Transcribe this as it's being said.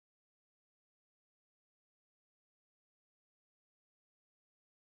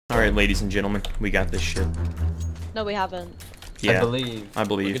Alright, ladies and gentlemen, we got this shit. No, we haven't. Yeah, I believe. We're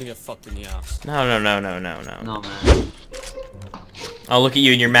gonna get fucked in the ass. No. No, man. I'll look at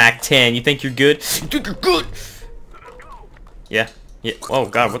you in your Mac 10. You think you're good? You think you're good? Yeah. Yeah. Oh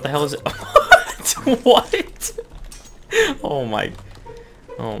god, what the hell is it? What? Oh my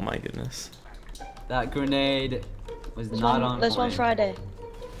goodness. That grenade was not on There's one point. Friday.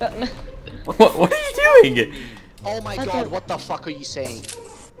 What are you doing? Oh my god, what the fuck are you saying?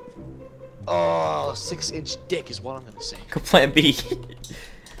 Oh, 6-inch dick is what I'm gonna say. Go plan B.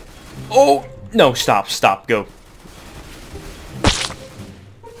 Oh no! Stop! Go.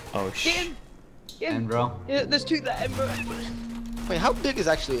 Oh shit. And bro. Yeah, there's two there, bro. Wait, how big is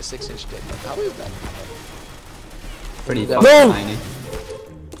actually a 6-inch dick? Like, how is that? Pretty No! fucking tiny.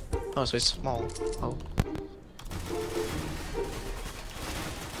 Oh, so it's small. Oh.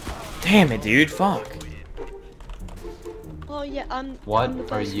 Damn it, dude! Fuck. Oh yeah, I'm. What I'm the are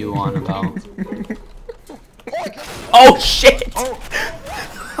person. you on about? Oh shit!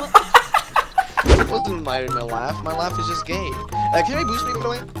 That wasn't my laugh. My laugh is just gay. Can you boost me, by the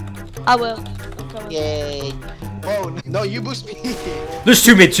way? I will. I'm coming. Yay. Oh, no, you boost me. There's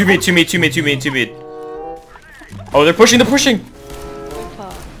two mid. Oh, they're pushing.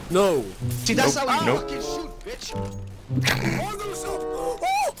 Fuck. No. See, that's Nope. how you Nope. fucking shoot, bitch.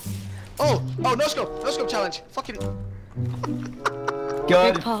 Oh, no scope challenge. Fucking.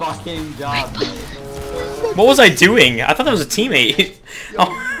 Good Big pop. fucking job. What was I doing? I thought that was a teammate. Oh,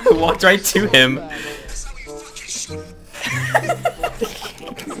 I walked right to him.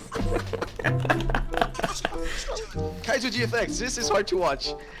 Kaiser GFX, this is hard to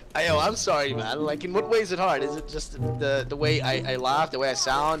watch. I'm sorry, man. Like, in what way is it hard? Is it just the way I laugh, the way I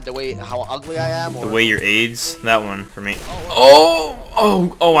sound, the way how ugly I am, or The way your aids. That one for me.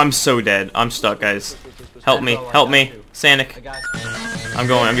 Oh! I'm so dead. I'm stuck, guys. Help me! Sanic. I got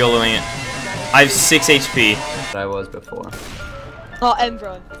I'm YOLOing it. I have 6 HP. what I was before. Oh,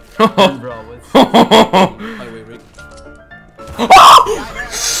 Embro. And bro, what's Oh, wait, Rick.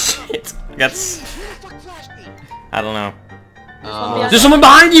 Shit. That's. I don't know. behind There's someone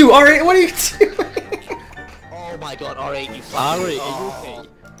behind you! Alright, what are you doing? Oh my god, alright, you fucking. Alright, are you okay?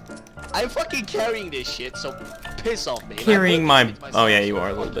 I'm fucking carrying this shit, so piss off me. Carrying I'm my. working with Oh yeah, myself. you are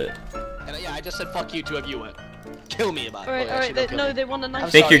a little bit. And yeah, I just said fuck you to a viewer. Kill me about it. Alright, Oh, actually, don't kill no, me. they want a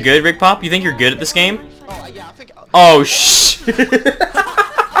nice. Think you're sorry. good, Rick Pop? You think you're good at this game? Oh yeah, I think. Oh shit!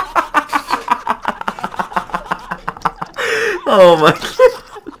 Oh my god.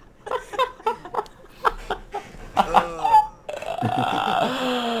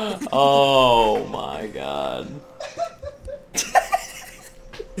 Oh my god.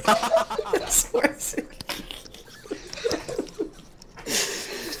 That's worse.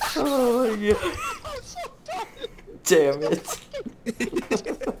 Oh my god. Damn it.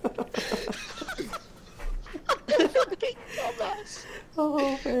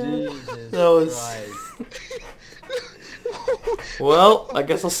 Oh man. Jesus That was- Christ. Well, I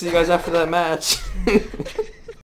guess I'll see you guys after that match.